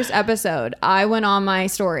 The first episode, I went on my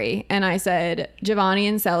story and I said, Giovanni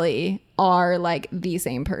and Selly are the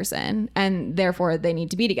same person, and therefore they need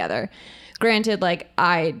to be together. Granted,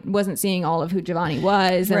 I wasn't seeing all of who Giovanni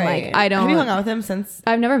was, and I don't. Have you hung out with him since?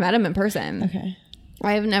 I've never met him in person. Okay.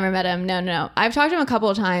 I have never met him. No. I've talked to him a couple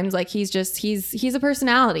of times. He's a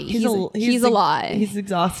personality. He's a lot. He's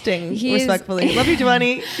exhausting. Respectfully, love you,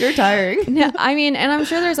 Giovanni. You're tiring. No, I mean, and I'm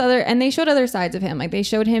sure there's and they showed other sides of him. They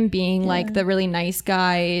showed him being the really nice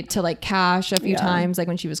guy to Cash a few times,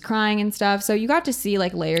 when she was crying and stuff. So you got to see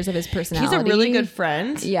layers of his personality. He's a really good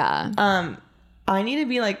friend. Yeah. I need to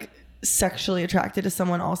be sexually attracted to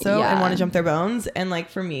someone also and want to jump their bones, and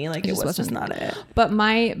for me it was just not it.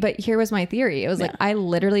 But here was my theory. It was I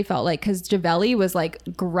literally felt because Givelli was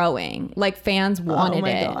growing, fans wanted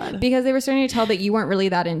it because they were starting to tell that you weren't really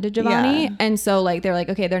that into Giovanni, and so they're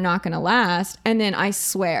okay, they're not gonna last. And then I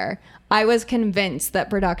swear I was convinced that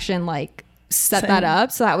production set that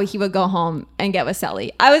up so that way he would go home and get with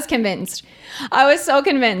Selly. I was convinced. I was so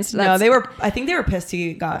convinced. No, I think they were pissed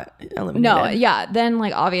he got eliminated. No, yeah. Then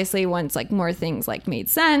obviously once more things made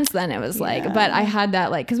sense, then it was but I had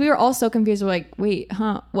that because we were all so confused. We're wait,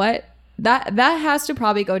 huh? What? That has to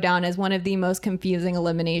probably go down as one of the most confusing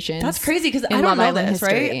eliminations. That's crazy because I don't know this,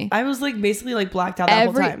 history. Right? I was basically blacked out that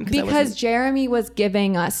whole time because Jeremy was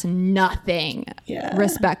giving us nothing. Yeah.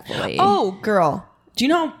 Respectfully. Oh, girl. Do you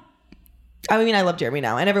know? I mean, I love Jeremy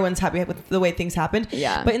now, and everyone's happy with the way things happened.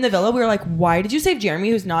 Yeah. But in the villa, we were why did you save Jeremy,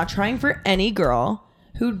 who's not trying for any girl,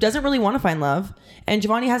 who doesn't really want to find love? And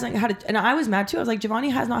Giovanni hasn't had and I was mad too. I was Giovanni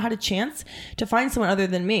has not had a chance to find someone other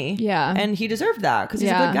than me. Yeah. And he deserved that because he's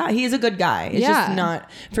a good guy. He is a good guy. It's just not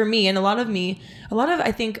for me. And a lot of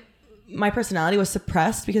I think my personality was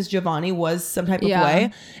suppressed because Giovanni was some type of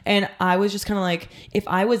way. And I was just kind of if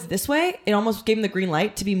I was this way, it almost gave him the green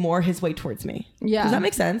light to be more his way towards me. Yeah. Does that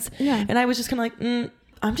make sense? Yeah. And I was just kind of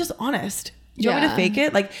I'm just honest. Do you want me to fake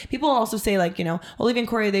it? People also say Olivia and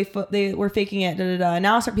Corey, they were faking it.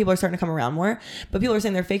 Now people are starting to come around more, but people are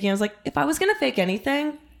saying they're faking. I was if I was going to fake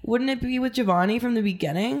anything, wouldn't it be with Giovanni from the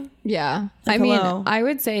beginning? Yeah. I mean, I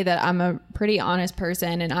would say that I'm a pretty honest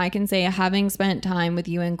person, and I can say, having spent time with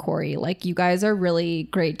you and Corey, you guys are really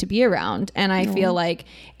great to be around. And I feel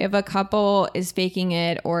if a couple is faking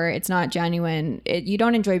it or it's not genuine, you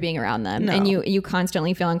don't enjoy being around them. No. And you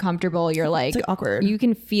constantly feel uncomfortable. You're it's awkward. You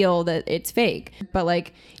can feel that it's fake, but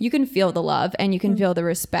you can feel the love and you can feel the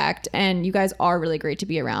respect, and you guys are really great to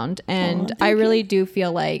be around. And I really do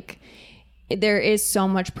feel there is so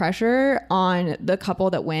much pressure on the couple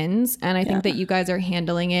that wins, and I think that you guys are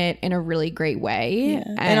handling it in a really great way. Yeah.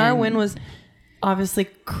 And our win was obviously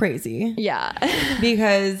crazy. Yeah.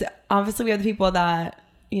 Because obviously we have the people that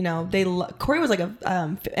Corey was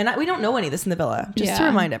we don't know any of this in the villa, just to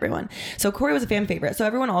remind everyone. So Corey was a fan favorite. So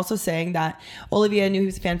everyone also saying that Olivia knew he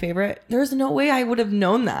was a fan favorite. There's no way I would have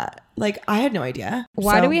known that. I had no idea.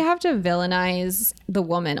 Why do we have to villainize the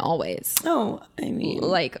woman always? Oh, I mean,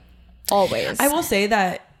 always. I will say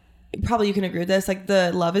that probably you can agree with this.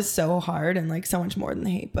 The love is so hard and so much more than the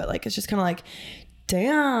hate, but it's just kind of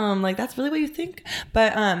damn, that's really what you think.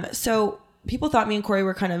 But so people thought me and Corey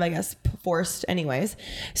were kind of, I guess, forced anyways.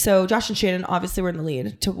 So Josh and Shannon obviously were in the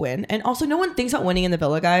lead to win, and also no one thinks about winning in the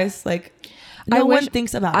villa, guys. No one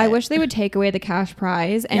thinks about it. I wish they would take away the cash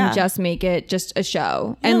prize and just make it just a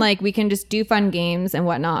show. And like we can just do fun games and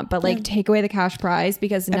whatnot, but like take away the cash prize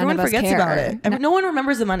because everyone none of us forgets care about it. No one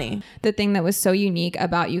remembers the money. The thing that was so unique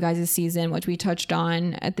about you guys' season, which we touched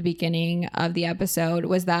on at the beginning of the episode,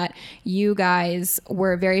 was that you guys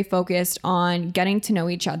were very focused on getting to know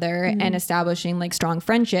each other and establishing like strong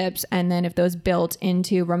friendships. And then if those built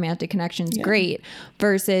into romantic connections, great.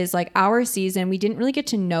 Versus like our season, we didn't really get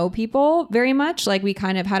to know people very much. Like we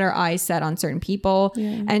kind of had our eyes set on certain people.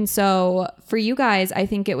 And so for you guys, I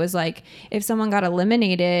think it was like if someone got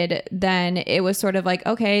eliminated, then it was sort of like,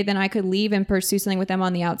 okay, then I could leave and pursue something with them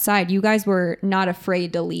on the outside. You guys were not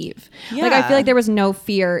afraid to leave. Like I feel like there was no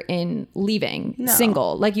fear in leaving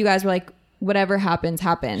single. Like you guys were like, whatever happens,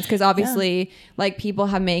 because obviously like people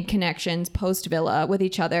have made connections post Villa with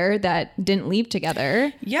each other that didn't leave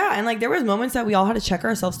together. Yeah. And like there was moments that we all had to check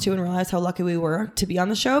ourselves too and realize how lucky we were to be on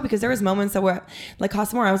the show, because there was moments that were like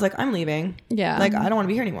Casa Amor, I was like, I'm leaving. Yeah. Like I don't want to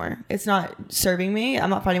be here anymore. It's not serving me. I'm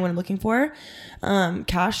not finding what I'm looking for.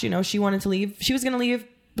 Cash, you know, she wanted to leave. She was going to leave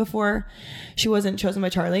before she wasn't chosen by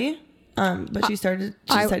Charlie. But she decided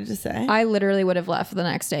to say. I literally would have left the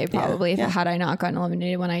next day probably had I not gotten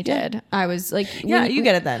eliminated when I did. I was like, you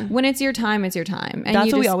get it then. When it's your time, it's your time. And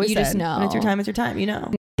that's what we always said. Just know. When it's your time, it's your time, you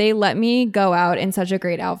know. They let me go out in such a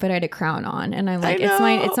great outfit. I had a crown on and I'm like,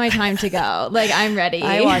 it's my time to go. Like I'm ready.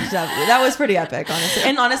 I watched that. That was pretty epic, honestly.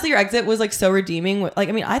 And honestly, your exit was like so redeeming. Like,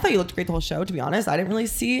 I mean, I thought you looked great the whole show, to be honest. I didn't really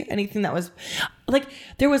see anything that was like,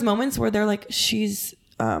 there was moments where they're like, she's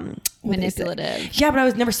manipulative. Yeah, but I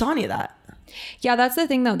never saw any of that. Yeah, that's the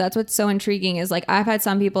thing though. That's what's so intriguing is like I've had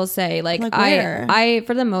some people say like I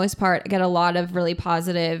for the most part get a lot of really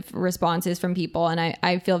positive responses from people, and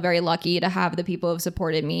I feel very lucky to have the people who have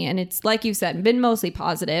supported me, and it's like you said, been mostly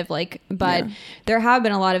positive, like, but there have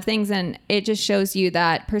been a lot of things, and it just shows you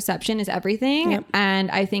that perception is everything.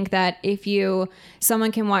 And I think that if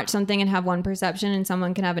someone can watch something and have one perception and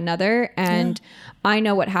someone can have another, and I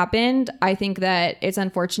know what happened. I think that it's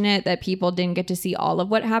unfortunate that people didn't get to see all of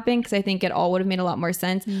what happened, because I think it all would have made a lot more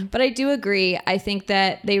sense. But I do agree. I think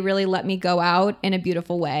that they really let me go out in a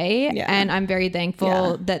beautiful way. And I'm very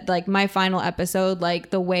thankful that like my final episode, like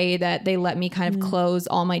the way that they let me kind of close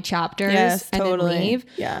all my chapters and then leave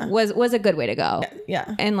was a good way to go.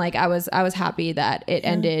 And like I was happy that it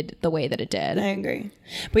ended the way that it did. I agree.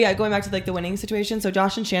 But yeah, going back to like the winning situation. So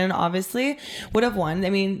Josh and Shannon obviously would have won. I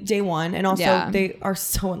mean, day one. And also they are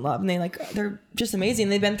so in love, and they're just amazing.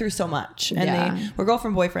 They've been through so much, and they were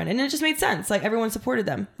girlfriend boyfriend, and it just made sense. Like everyone supported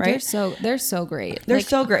them, right? They're so great. They're like,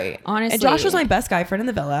 so great. Honestly. And Josh was my best guy friend in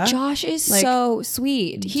the villa. Josh is like, so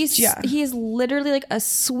sweet. He is literally like a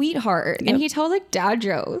sweetheart, and he tells like dad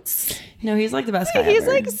jokes. No, he's like the best guy He's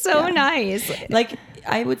ever. like so nice. Like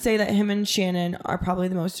I would say that him and Shannon are probably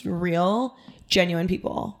the most real, genuine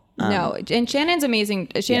people. No, and Shannon's amazing.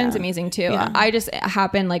 Shannon's amazing too. I just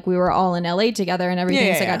happened like we were all in LA together and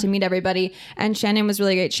everything, so I got to meet everybody. And Shannon was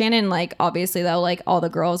really great. Shannon, like obviously though, like all the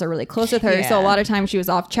girls are really close with her, so a lot of times she was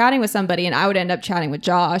off chatting with somebody, and I would end up chatting with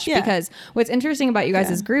Josh because what's interesting about you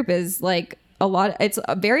guys' group is like it's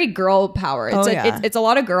a very girl power. It's a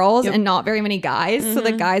lot of girls and not very many guys. So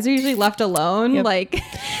the guys are usually left alone. Like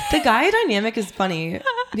the guy dynamic is funny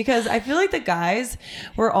because I feel like the guys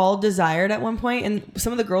were all desired at one point, and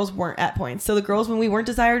some of the girls weren't at points. So the girls, when we weren't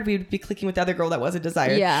desired, we'd be clicking with the other girl that wasn't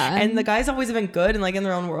desired. Yeah. And the guys always have been good and like in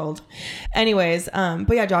their own world. Anyways,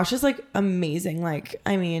 but yeah, Josh is like amazing. Like,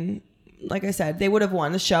 I mean, like I said, they would have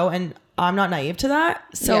won the show, and I'm not naive to that.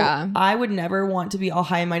 So I would never want to be all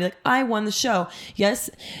high and mighty. Like I won the show. Yes.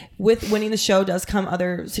 With winning the show does come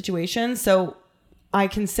other situations. So I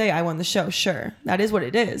can say I won the show. Sure. That is what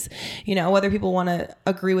it is. You know, whether people want to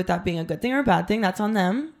agree with that being a good thing or a bad thing, that's on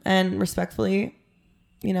them. And respectfully,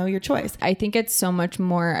 you know, your choice. I think it's so much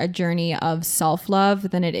more a journey of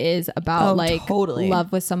self-love than it is about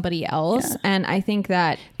love with somebody else. And I think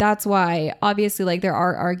that's why obviously like there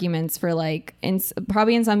are arguments for like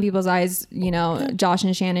probably in some people's eyes, you know, Josh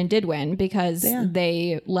and Shannon did win because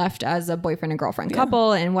they left as a boyfriend and girlfriend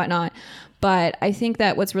couple and whatnot. But I think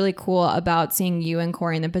that what's really cool about seeing you and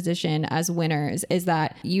Corey in the position as winners is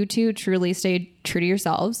that you two truly stayed true to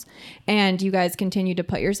yourselves, and you guys continue to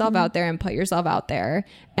put yourself out there and put yourself out there.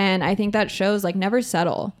 And I think that shows like never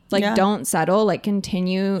settle. Like don't settle, like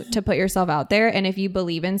continue to put yourself out there. And if you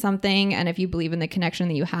believe in something and if you believe in the connection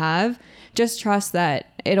that you have, just trust that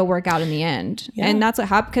it'll work out in the end. Yeah. And that's what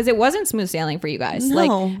happened, because it wasn't smooth sailing for you guys. No.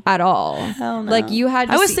 Like at all. Hell no. Like you had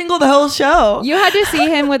to I was single the whole show. You had to see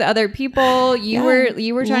him with other people. You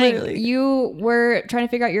were trying literally. you were trying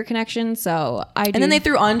to figure out your connection. So And then they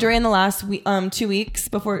threw Andre in the last week, 2 weeks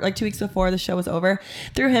before, like 2 weeks before the show was over.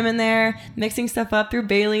 Threw him in there, mixing stuff up. Threw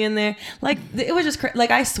Bailey in there. Like it was just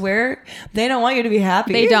like, I swear they don't want you to be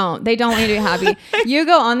happy. They don't want you to be happy. You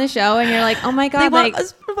go on the show and you're like, oh my God, They like want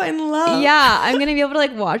us to find love. yeah, I'm gonna be able to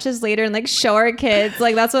like watch this later and like show our kids.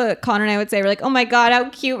 Like that's what Connor and I would say. We're like, oh my God, how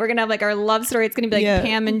cute. We're gonna have like our love story. It's gonna be like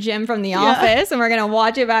Pam and Jim from The Office, and we're gonna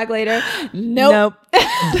watch it back later. Nope.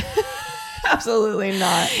 Absolutely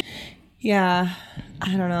not. Yeah.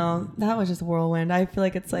 I don't know. That was just a whirlwind. I feel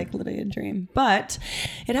like it's like literally a dream, but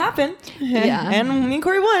it happened. Yeah. And me and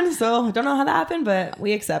Corey won. So I don't know how that happened, but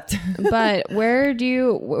we accept. But where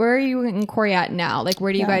are you and Corey at now? Like,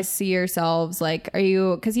 where do you guys see yourselves? Like, are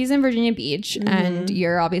you, cause he's in Virginia Beach and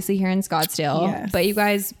you're obviously here in Scottsdale, but you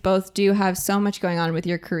guys both do have so much going on with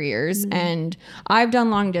your careers. And I've done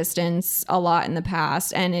long distance a lot in the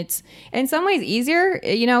past, and it's in some ways easier,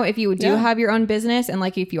 you know, if you do have your own business, and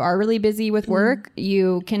like, if you are really busy with work,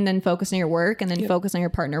 you can then focus on your work and then focus on your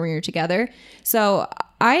partner when you're together. So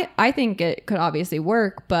I think it could obviously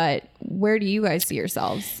work, but where do you guys see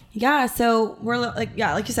yourselves? Yeah. So we're like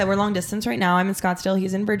you said, we're long distance right now. I'm in Scottsdale.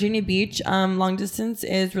 He's in Virginia Beach. Long distance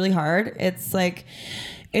is really hard. It's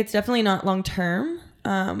definitely not long term.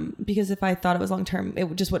 Because if I thought it was long term,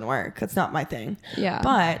 it just wouldn't work. That's not my thing. Yeah.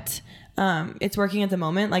 But it's working at the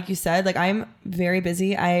moment. Like you said, like I'm very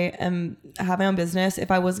busy. I have my own business.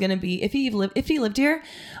 If I was going to be, if he lived here,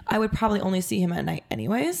 I would probably only see him at night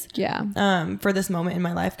anyways. Yeah. For this moment in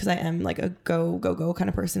my life, cause I am like a go kind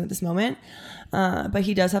of person at this moment. But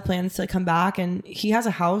he does have plans to come back, and he has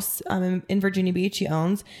a house, in Virginia Beach he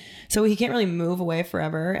owns. So he can't really move away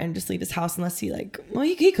forever and just leave his house unless he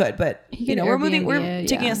he could, but you know, we're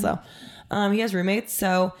taking it slow. He has roommates.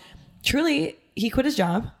 So truly he quit his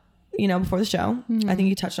job, you know, before the show. I think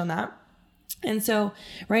you touched on that. And so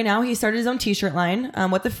right now he started his own t-shirt line,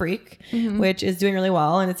 What the Freak, which is doing really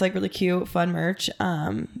well. And it's like really cute, fun merch.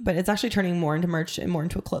 But it's actually turning more into merch and more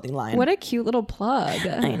into a clothing line. What a cute little plug.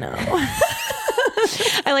 I know.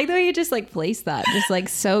 I like the way you just like place that just like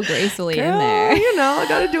so gracefully in there. You know, I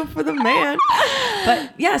gotta do it for the man.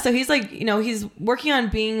 But yeah, so he's like, you know, he's working on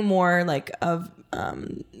being more like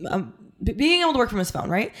being able to work from his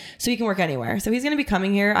phone, right? So he can work anywhere. So he's going to be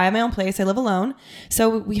coming here. I have my own place. I live alone.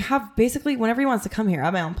 So we have basically whenever he wants to come here, I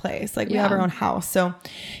have my own place. Like we have our own house. So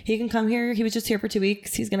he can come here. He was just here for 2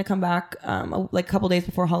 weeks. He's going to come back like a couple days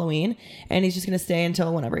before Halloween, and he's just going to stay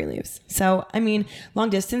until whenever he leaves. So, I mean,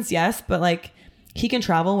 long distance, yes, but like he can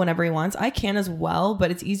travel whenever he wants. I can as well,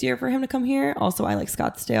 but it's easier for him to come here. Also, I like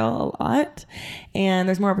Scottsdale a lot, and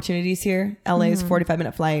there's more opportunities here. LA is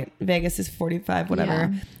 45-minute flight. Vegas is 45, whatever.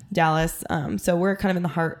 Yeah. Dallas. So we're kind of in the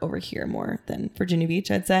heart over here more than Virginia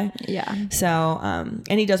Beach, I'd say. Yeah. So,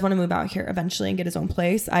 and he does want to move out here eventually and get his own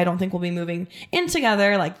place. I don't think we'll be moving in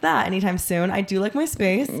together like that anytime soon. I do like my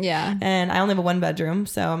space. Yeah. And I only have a 1 bedroom.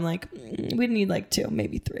 So I'm like, we'd need like 2,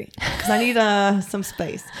 maybe 3, because I need some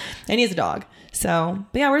space. And he has a dog. So,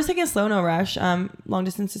 but yeah, we're just taking a slow, no rush. Long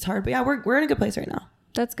distance is hard, but yeah, we're in a good place right now.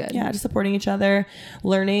 That's good. Yeah. Just supporting each other,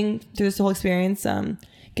 learning through this whole experience,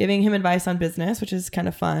 giving him advice on business, which is kind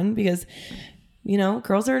of fun because, you know,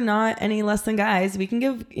 girls are not any less than guys. We can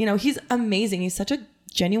give, you know, he's amazing. He's such a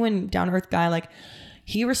genuine down to earth guy. Like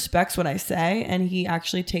he respects what I say and he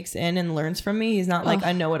actually takes in and learns from me. He's not like,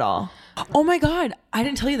 I know it all. Oh my God. I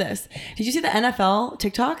didn't tell you this. Did you see the NFL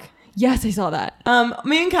TikTok? Yes, I saw that.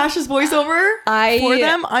 Me and Cash's voiceover for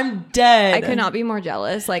them. I'm dead. I could not be more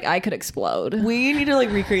jealous. Like I could explode. We need to like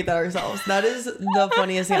recreate that ourselves. That is the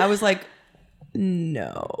funniest thing. I was like,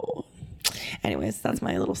 no. Anyways, that's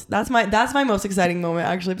my most exciting moment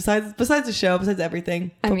actually. Besides the show, besides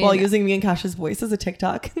everything, football using me and Cash's voice as a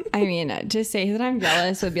TikTok. I mean, to say that I'm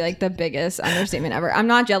jealous would be like the biggest understatement ever. I'm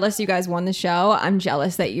not jealous you guys won the show. I'm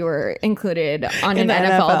jealous that you were included on an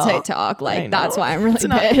NFL TikTok. Like that's why I'm really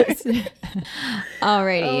pissed.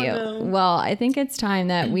 Alrighty. Oh, no. Well, I think it's time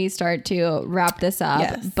that we start to wrap this up.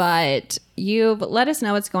 Yes. But you've let us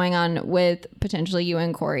know what's going on with potentially you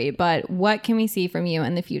and Corey, but what can we see from you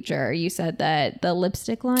in the future? You said that the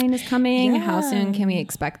lipstick line is coming. Yeah. How soon can we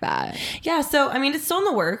expect that? Yeah. So, I mean, it's still in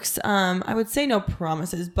the works. I would say no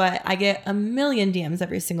promises, but I get a million DMs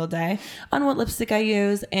every single day on what lipstick I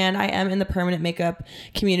use. And I am in the permanent makeup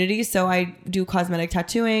community. So I do cosmetic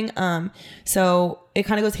tattooing. So it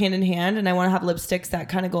kind of goes hand in hand, and I want to have lipsticks that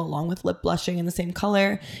kind of go along with lip blushing in the same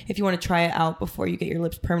color. If you want to try it out before you get your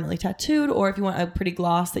lips permanently tattooed, or if you want a pretty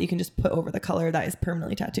gloss that you can just put over the color that is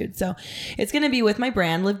permanently tattooed. So it's going to be with my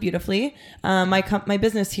brand, Live Beautifully. My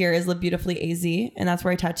business here is Live Beautifully AZ, and that's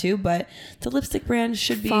where I tattoo, but the lipstick brand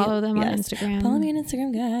should be... Follow them on Instagram. Follow me on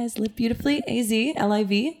Instagram, guys. Live Beautifully AZ, LIV,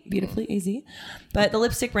 Beautifully AZ. But the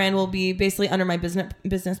lipstick brand will be basically under my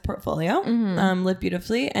business portfolio, Live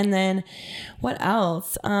Beautifully. And then what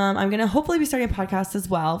else? I'm going to hopefully be starting a podcast as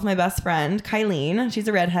well with my best friend, Kylene. She's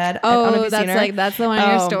a redhead. Oh, that's the one of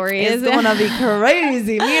your stories. It's the one of the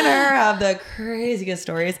crazy. Me and her have the craziest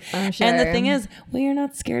stories. I'm sure. And the thing is, we are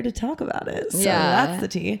not scared to talk about it. So that's the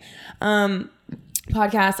tea.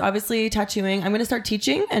 Podcast, obviously tattooing. I'm going to start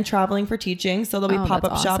teaching and traveling for teaching. So there'll be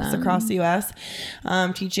pop-up shops across the US,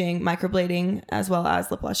 teaching microblading as well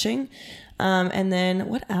as lip blushing. And then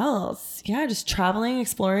what else? Yeah, just traveling,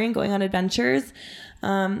 exploring, going on adventures,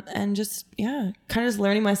 and just, kind of just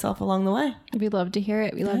learning myself along the way. We love to hear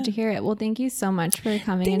it. We love to hear it. Well, thank you so much for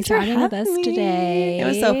coming and chatting with us today. It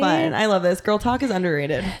was so fun. I love this. Girl talk is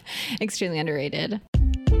underrated. Extremely underrated.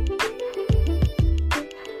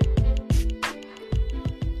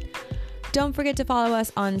 Don't forget to follow us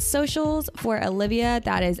on socials. For Olivia,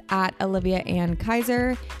 that is at Olivia Ann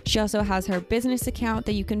Kaiser. She also has her business account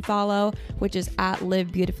that you can follow, which is at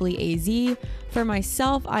Live Beautifully AZ. For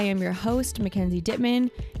myself, I am your host, Mackenzie Dittman.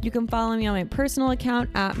 You can follow me on my personal account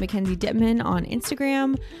at Mackenzie Dittman on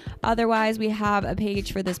Instagram. Otherwise, we have a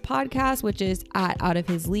page for this podcast, which is at Out of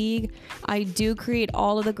His League. I do create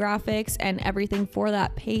all of the graphics and everything for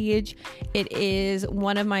that page. It is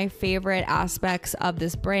one of my favorite aspects of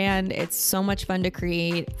this brand. It's so much fun to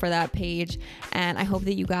create for that page, and I hope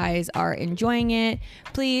that you guys are enjoying it.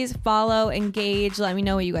 Please follow, engage, let me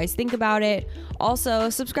know what you guys think about it. Also,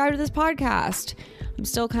 subscribe to this podcast. I'm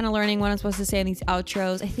still kind of learning what I'm supposed to say in these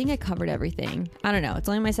outros. I think I covered everything. I don't know. It's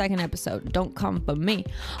only my second episode. Don't come for me.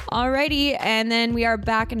 Alrighty. And then we are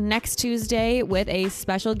back next Tuesday with a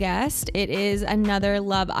special guest. It is another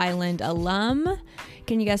Love Island alum.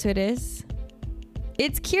 Can you guess who it is?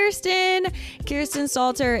 It's Kirsten. Kirsten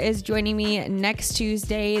Salter is joining me next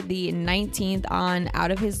Tuesday, the 19th on Out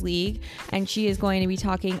of His League. And she is going to be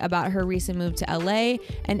talking about her recent move to LA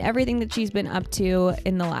and everything that she's been up to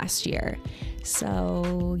in the last year.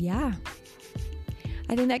 So yeah,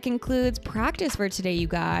 I think that concludes practice for today, you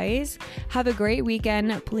guys. Have a great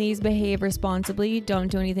weekend. Please behave responsibly. Don't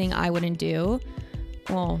do anything I wouldn't do.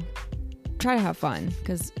 Well, try to have fun,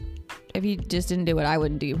 because if you just didn't do what I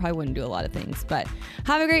wouldn't do, you probably wouldn't do a lot of things. But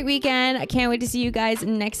have a great weekend. I can't wait to see you guys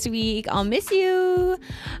next week. I'll miss you.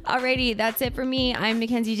 Alrighty, that's it for me. I'm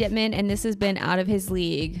Mackenzie Dittman, and this has been Out of His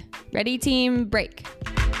League. Ready, team? Break.